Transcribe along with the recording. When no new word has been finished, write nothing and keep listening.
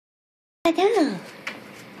Hello.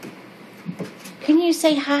 Can you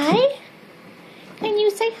say hi? Can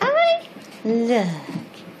you say hi? Look.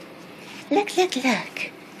 Look, look,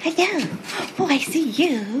 look. Hello. Oh, I see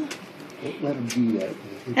you. Don't let him do that.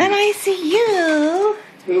 And I see you. Oh,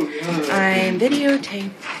 yeah. I'm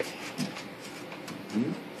videotaping.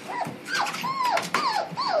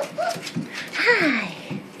 Hi.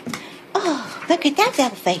 Oh, look at that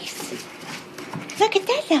little face. Look at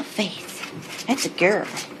that little face. That's a girl.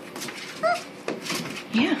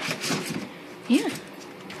 Yeah. Yeah.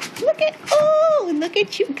 Look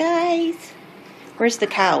at you guys. Where's the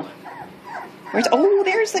cow?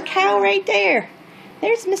 There's the cow right there.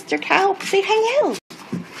 There's Mr. Cow. Say hello.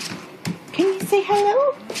 Can you say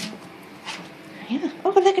hello? Yeah.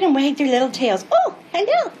 Oh, look at them wag their little tails. Oh,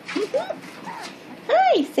 hello.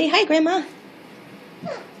 Hi. Say hi, Grandma.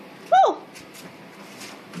 Oh.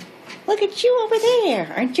 Look at you over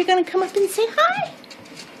there. Aren't you going to come up and say hi?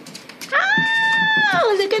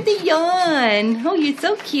 Oh, look at the yawn. Oh, you're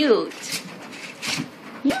so cute.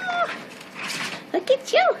 Yeah. Look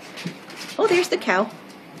at you. Oh, there's the cow.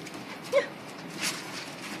 Yeah.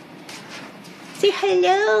 Say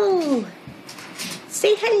hello.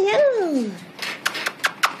 Say hello.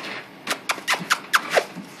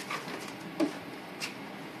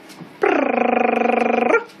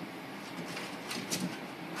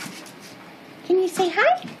 Can you say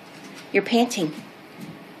hi? You're panting.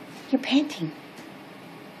 You're panting.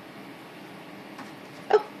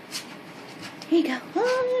 Oh, here you go.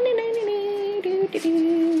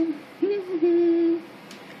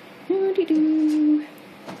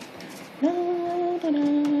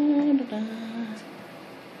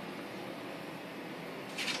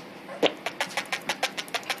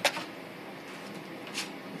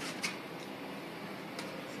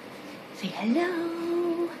 Say hello.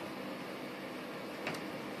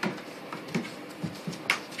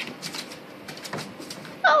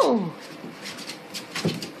 Oh.